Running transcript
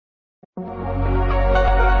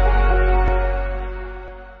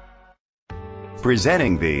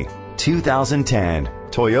Presenting the 2010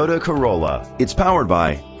 Toyota Corolla. It's powered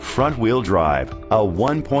by front-wheel drive, a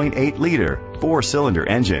 1.8-liter four-cylinder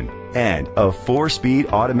engine, and a four-speed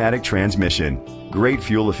automatic transmission. Great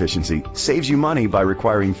fuel efficiency saves you money by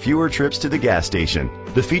requiring fewer trips to the gas station.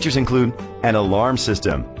 The features include an alarm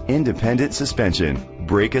system, independent suspension,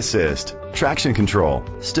 brake assist, traction control,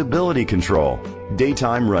 stability control,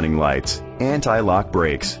 daytime running lights, anti-lock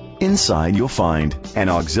brakes. Inside you'll find an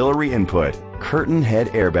auxiliary input, curtain head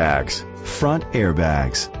airbags, front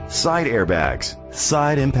airbags,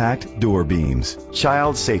 side impact door beams,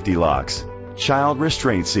 child safety locks, child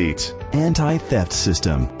restraint seats, anti-theft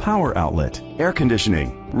system, power outlet, air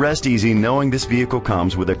conditioning. Rest easy knowing this vehicle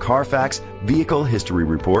comes with a Carfax Vehicle History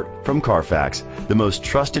Report from Carfax, the most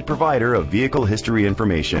trusted provider of vehicle history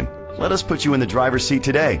information. Let us put you in the driver's seat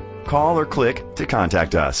today. Call or click to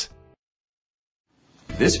contact us.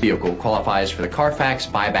 This vehicle qualifies for the Carfax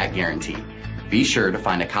buyback guarantee. Be sure to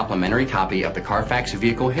find a complimentary copy of the Carfax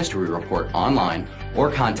Vehicle History Report online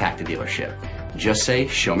or contact the dealership. Just say,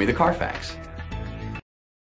 "Show me the Carfax."